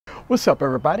What's up,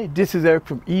 everybody? This is Eric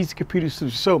from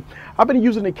AskEazyComputerSolutions. So I've been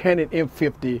using the Canon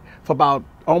M50 for about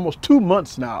almost 2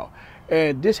 months now,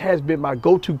 and this has been my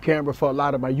go-to camera for a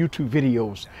lot of my YouTube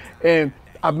videos. And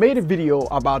I made a video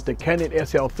about the Canon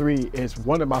SL3 as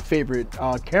one of my favorite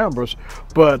cameras,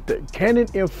 but the Canon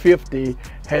M50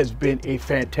 has been a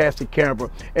fantastic camera,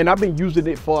 and I've been using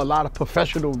it for a lot of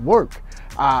professional work.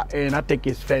 And I think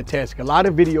it's fantastic. A lot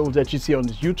of videos that you see on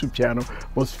this YouTube channel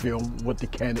was filmed with the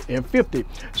Canon M50.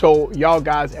 So y'all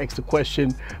guys asked the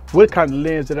question, what kind of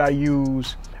lens did I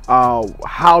use?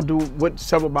 What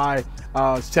some of my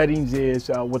settings is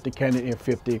with the Canon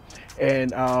M50.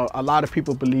 And a lot of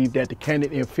people believe that the Canon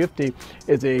M50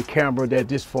 is a camera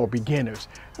that is for beginners.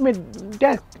 I mean,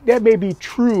 that may be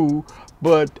true,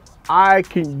 but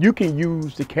you can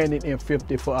use the Canon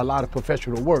M50 for a lot of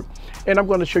professional work. And I'm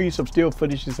going to show you some still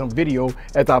footage and some video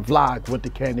as I vlog with the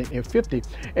Canon M50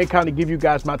 and kind of give you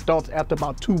guys my thoughts after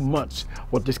about 2 months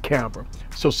with this camera.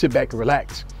 So sit back and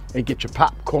relax and get your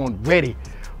popcorn ready.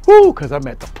 Woo, because I'm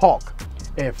at the park,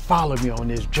 and follow me on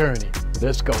this journey.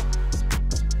 Let's go.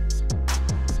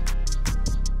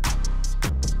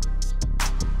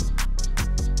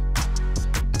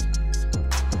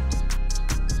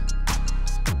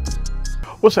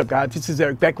 What's up, guys? This is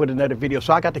Eric back with another video.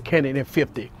 So I got the Canon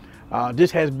M50.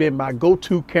 This has been my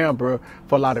go-to camera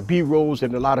for a lot of B-rolls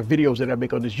and a lot of videos that I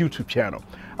make on this YouTube channel.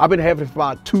 I've been having it for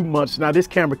about 2 months. Now, this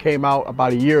camera came out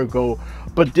about a year ago,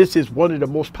 but this is one of the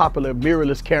most popular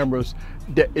mirrorless cameras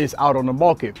that is out on the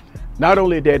market. Not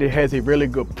only that, it has a really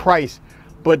good price,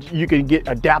 but you can get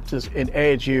adapters and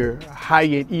add your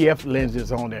high-end EF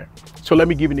lenses on there. So let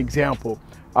me give you an example.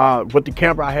 With the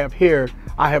camera I have here,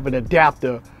 I have an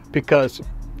adapter because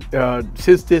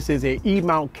since this is an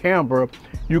E-mount camera,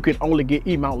 you can only get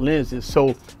E-mount lenses.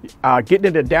 So getting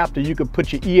an adapter, you can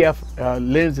put your EF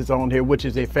lenses on here, which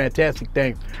is a fantastic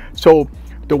thing. So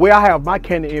the way I have my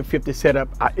Canon M50 set up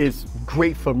is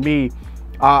great for me.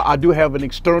 I do have an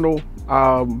external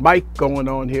mic going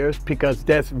on here because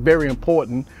that's very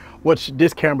important, which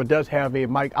this camera does have a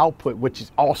mic output, which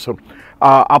is awesome.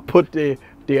 I put the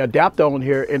adapter on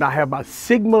here, and I have my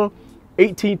Sigma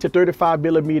 18 to 35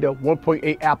 millimeter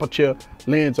 1.8 aperture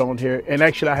lens on here, and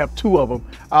actually I have 2 of them.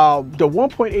 The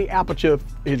 1.8 aperture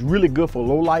is really good for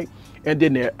low light, and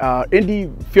then the ND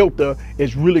filter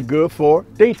is really good for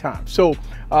daytime. So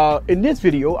in this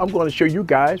video, I'm going to show you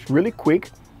guys really quick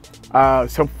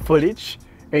some footage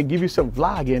and give you some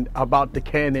vlogging about the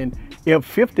Canon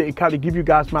M50 and kind of give you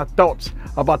guys my thoughts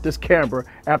about this camera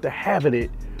after having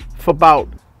it for about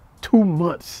 2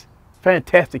 months.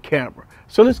 Fantastic camera.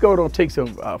 So let's go and take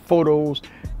some photos,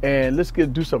 and let's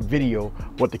do some video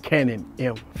with the Canon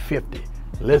M50.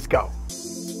 Let's go.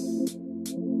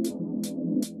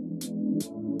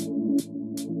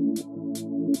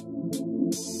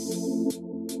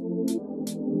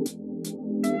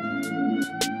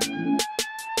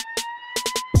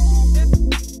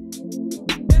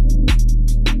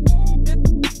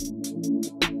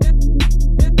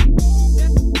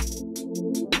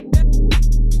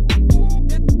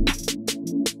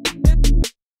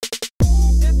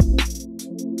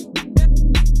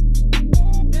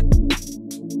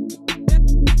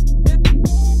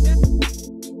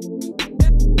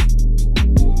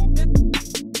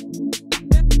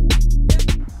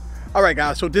 All right,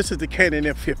 guys, so this is the Canon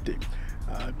M50.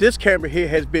 This camera here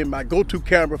has been my go-to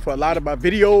camera for a lot of my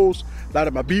videos, a lot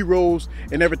of my B-rolls,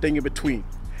 and everything in between.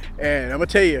 And I'm gonna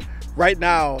tell you, right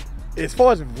now, as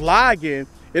far as vlogging,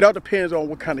 it all depends on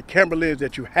what kind of camera lens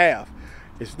that you have.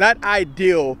 It's not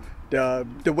ideal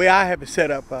the way I have it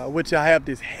set up, which I have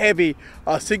this heavy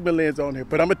Sigma lens on here,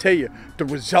 but I'm gonna tell you, the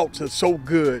results are so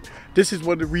good. This is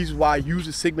one of the reasons why I use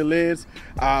the Sigma lens,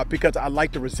 because I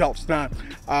like the results. Now,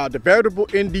 the variable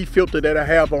ND filter that I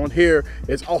have on here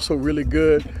is also really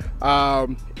good,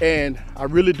 and I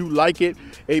really do like it.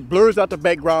 It blurs out the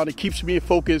background, it keeps me in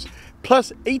focus,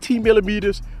 plus 18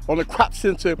 millimeters on the crop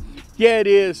sensor. Yeah, it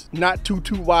is not too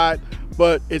wide,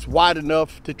 but it's wide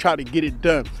enough to try to get it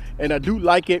done, and I do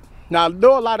like it. Now, I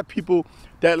know a lot of people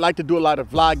that like to do a lot of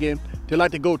vlogging. They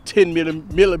like to go 10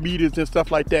 millimeters and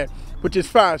stuff like that, which is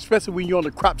fine, especially when you're on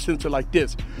the crop sensor like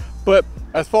this. But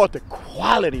as far as the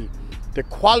quality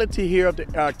here of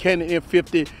the Canon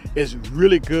M50 is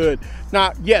really good.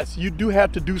 Now, yes, you do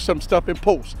have to do some stuff in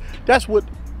post. That's what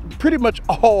pretty much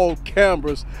all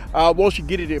cameras, once you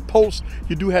get it in post,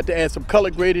 you do have to add some color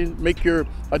grading, make your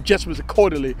adjustments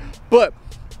accordingly. But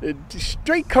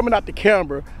straight coming out the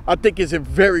camera, I think is a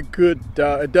very good,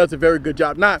 it does a very good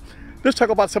job. Now, let's talk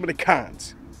about some of the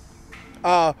cons.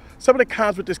 Some of the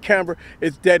cons with this camera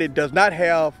is that it does not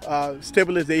have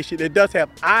stabilization. It does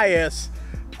have IS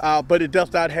but it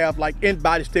does not have like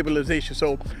in-body stabilization.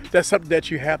 So that's something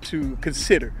that you have to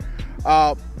consider.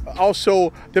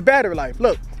 Also, the battery life.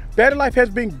 Look, battery life has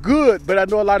been good, but I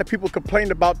know a lot of people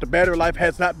complain about the battery life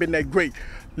has not been that great.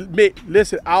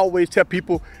 Listen, I always tell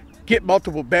people, get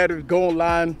multiple batteries, go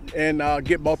online and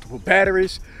get multiple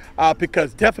batteries,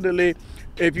 because definitely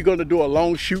if you're going to do a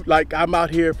long shoot, like I'm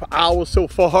out here for hours so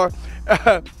far,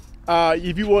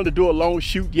 if you want to do a long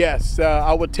shoot, yes,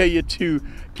 I would tell you to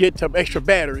get some extra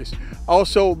batteries.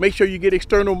 Also, make sure you get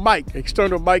external mic.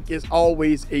 External mic is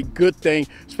always a good thing,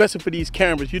 especially for these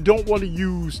cameras. You don't want to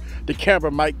use the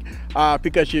camera mic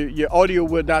because your audio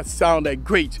will not sound that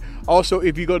great. Also,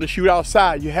 if you're going to shoot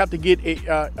outside, you have to get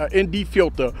a ND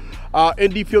filter.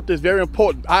 ND filter is very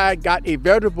important. I got a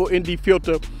variable ND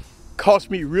filter.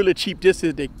 Cost me really cheap. This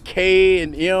is the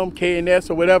K&S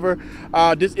or whatever.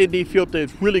 This ND filter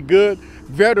is really good,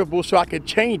 variable, so I can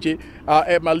change it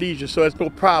at my leisure, so it's no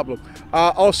problem.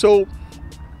 Also,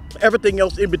 everything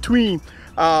else in between,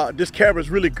 this camera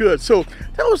is really good. So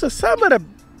those are some of the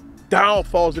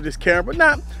downfalls of this camera.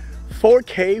 Now,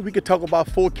 4K, we could talk about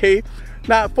 4K.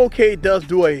 Now, 4K does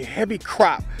do a heavy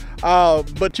crop,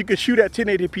 but you can shoot at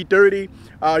 1080p 30.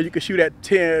 You can shoot at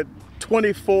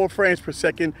 24 frames per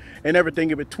second and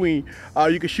everything in between.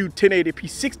 You can shoot 1080p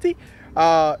 60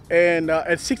 and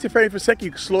at 60 frames per second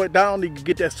you can slow it down. You can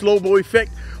get that slow-mo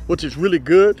effect, which is really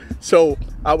good. So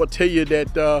I will tell you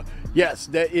that yes,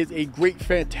 that is a great,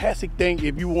 fantastic thing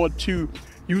if you want to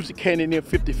use the Canon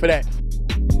M50 for that.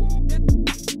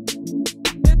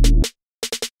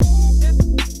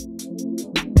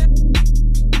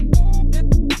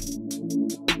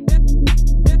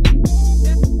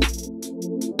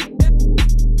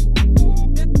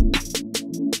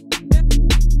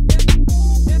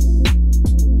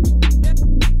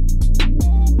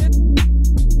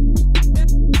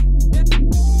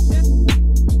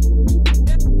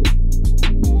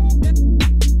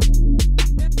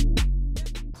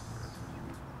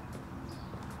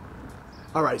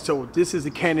 All right, so this is the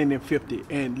Canon M50,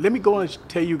 and let me go and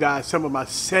tell you guys some of my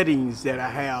settings that I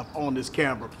have on this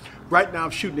camera. Right now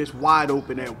I'm shooting this wide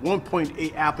open at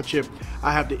 1.8 aperture.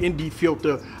 I have the ND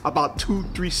filter about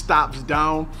 2-3 stops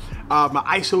down.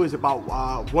 My ISO is about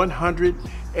 100,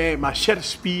 and my shutter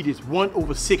speed is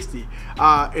 1/60.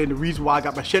 And the reason why I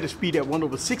got my shutter speed at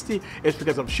 1/60 is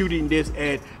because I'm shooting this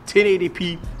at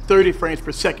 1080p 30 frames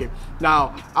per second.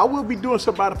 Now, I will be doing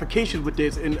some modifications with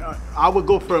this, and I will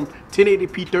go from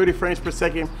 1080p 30 frames per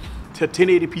second to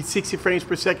 1080p 60 frames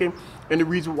per second. And the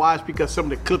reason why is because some of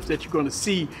the clips that you're going to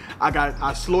see,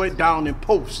 I slow it down in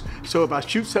post. So if I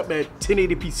shoot something at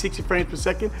 1080p 60 frames per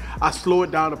second, I slow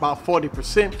it down about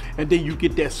 40%, and then you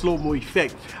get that slow-mo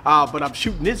effect. But I'm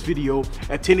shooting this video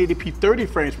at 1080p 30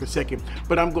 frames per second,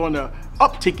 but I'm going to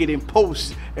uptick it in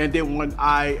post, and then when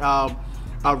I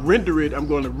render it, I'm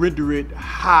going to render it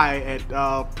high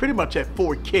at pretty much at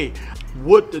 4K.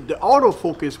 With the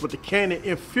autofocus with the Canon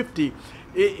M50,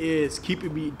 it is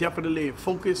keeping me definitely in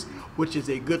focus, which is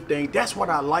a good thing. That's what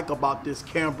I like about this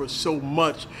camera so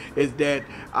much, is that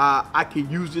I can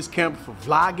use this camera for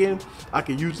vlogging. I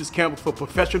can use this camera for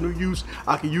professional use.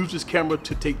 I can use this camera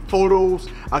to take photos.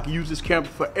 I can use this camera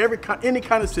for any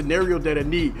kind of scenario that I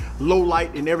need, low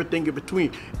light and everything in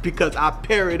between, because I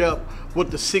pair it up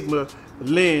with the Sigma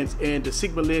lens, and the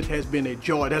Sigma lens has been a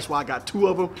joy. That's why I got 2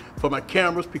 of them for my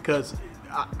cameras, because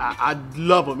I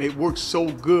love them. It works so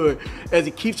good as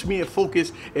it keeps me in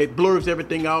focus. It blurs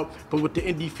everything out. But with the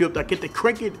ND filter, I get to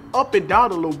crank it up and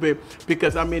down a little bit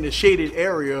because I'm in a shaded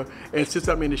area. And since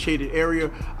I'm in a shaded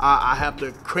area, I have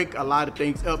to crank a lot of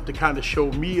things up to kind of show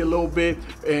me a little bit.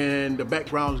 And the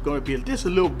background is going to be just a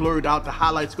little blurred out. The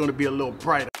highlights going to be a little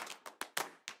brighter.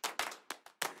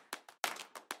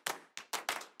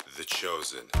 The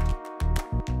Chosen.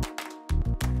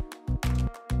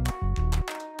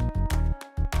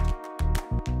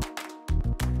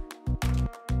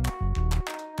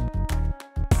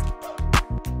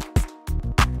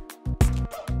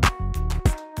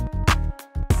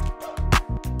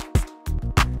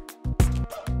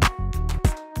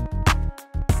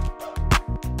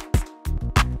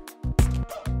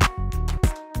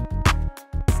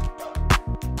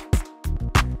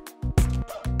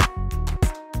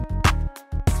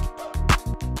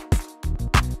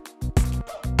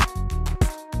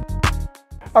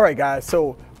 All right, guys,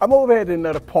 so I'm over at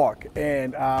another park,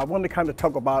 and I want to kind of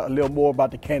talk about a little more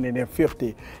about the Canon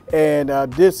M50. And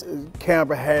this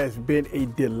camera has been a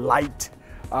delight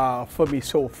for me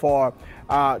so far.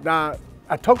 Now,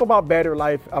 I talk about battery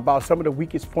life, about some of the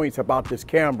weakest points about this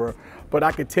camera, but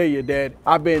I can tell you that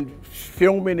I've been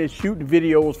filming and shooting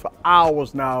videos for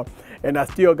hours now, and I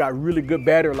still got really good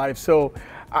battery life. So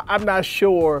I'm not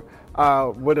sure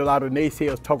what a lot of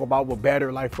naysayers talk about with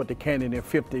battery life with the Canon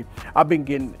M50. I've been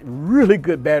getting really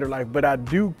good battery life, but I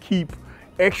do keep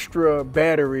extra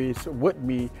batteries with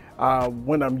me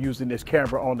when I'm using this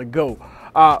camera on the go.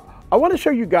 I want to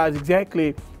show you guys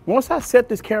exactly, once I set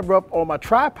this camera up on my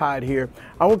tripod here,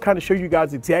 I want to kind of show you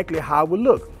guys exactly how it would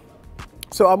look.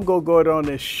 So I'm going to go ahead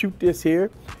and shoot this here,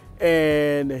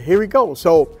 and here we go.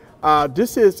 So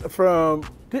this is from,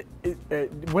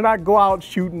 when I go out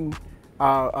shooting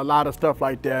a lot of stuff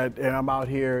like that, and I'm out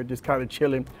here just kind of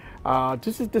chilling,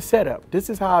 this is the setup. This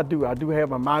is how I do. I do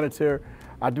have a monitor,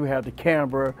 I do have the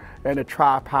camera and a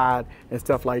tripod and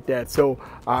stuff like that. So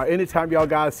anytime y'all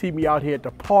guys see me out here at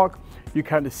the park, you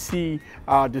kind of see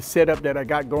the setup that I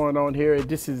got going on here. And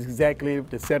this is exactly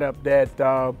the setup that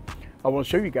I want to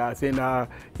show you guys. And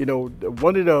you know,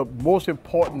 one of the most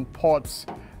important parts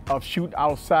of shooting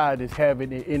outside is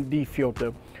having an ND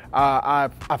filter. I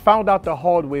found out the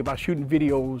hard way by shooting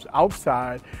videos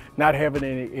outside, not having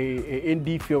an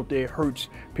ND filter. It hurts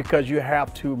because you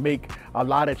have to make a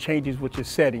lot of changes with your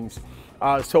settings.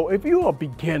 So if you're a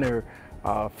beginner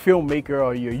filmmaker,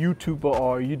 or you're a YouTuber,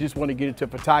 or you just want to get into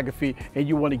photography and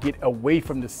you want to get away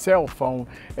from the cell phone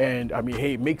and, I mean,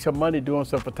 hey, make some money doing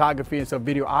some photography and some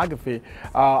videography,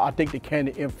 I think the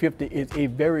Canon M50 is a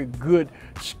very good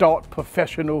start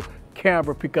professional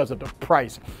camera because of the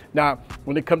price. Now,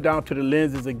 when it comes down to the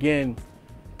lenses, again,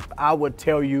 I would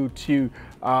tell you to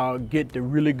get the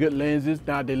really good lenses.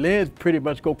 Now, the lens pretty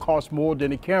much go cost more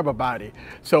than the camera body.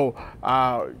 So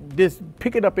just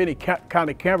picking up any kind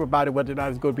of camera body, whether or not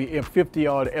it's going to be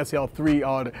M50 or the SL3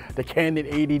 or the Canon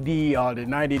 80D or the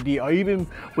 90D, or even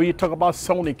when you talk about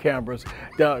Sony cameras,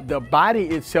 the body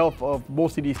itself of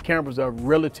most of these cameras are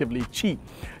relatively cheap.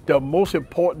 The most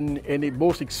important and the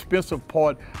most expensive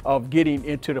part of getting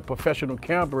into the professional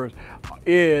cameras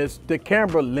is the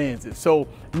camera lenses. So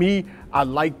me, I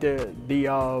like the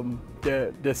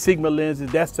Sigma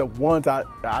lenses. That's the ones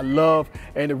I love,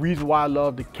 and the reason why I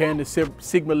love the Canon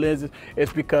Sigma lenses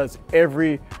is because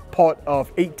every part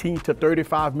of 18 to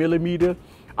 35 millimeter,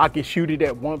 I can shoot it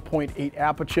at 1.8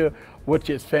 aperture, which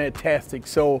is fantastic.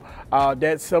 So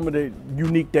that's some of the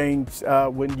unique things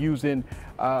when using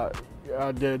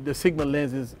the Sigma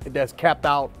lenses that's capped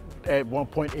out at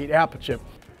 1.8 aperture.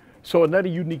 So another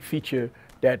unique feature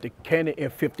that the Canon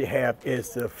M50 have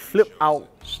is the flip out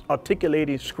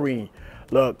articulating screen.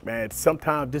 Look, man,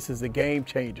 sometimes this is a game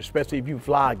changer, especially if you're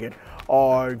vlogging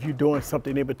or if you're doing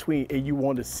something in between and you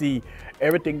want to see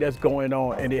everything that's going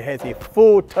on, and it has a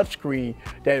full touchscreen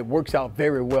that works out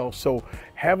very well. So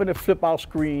having a flip out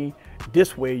screen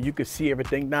this way, you can see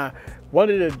everything. Now, one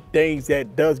of the things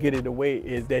that does get in the way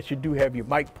is that you do have your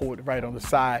mic port right on the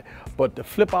side, but the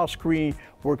flip out screen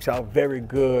works out very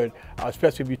good,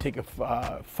 especially if you're taking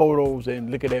photos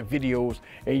and looking at videos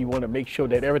and you want to make sure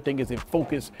that everything is in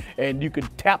focus and you can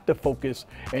tap the focus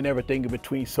and everything in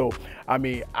between. So, I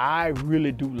mean, I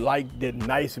really do like the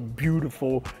nice,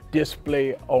 beautiful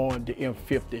display on the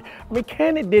M50. I mean,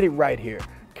 Canon did it right here.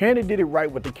 Canon did it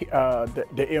right with the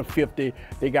M50.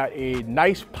 They got a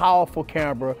nice, powerful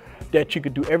camera that you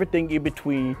could do everything in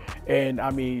between. And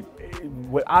I mean,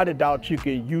 without a doubt, you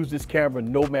can use this camera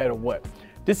no matter what.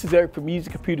 This is Eric from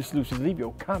AskEazyComputerSolutions. Leave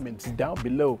your comments down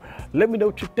below. Let me know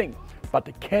what you think about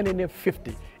the Canon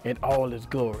M50 in all its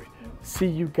glory. See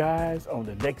you guys on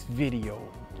the next video.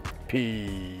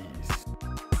 Peace.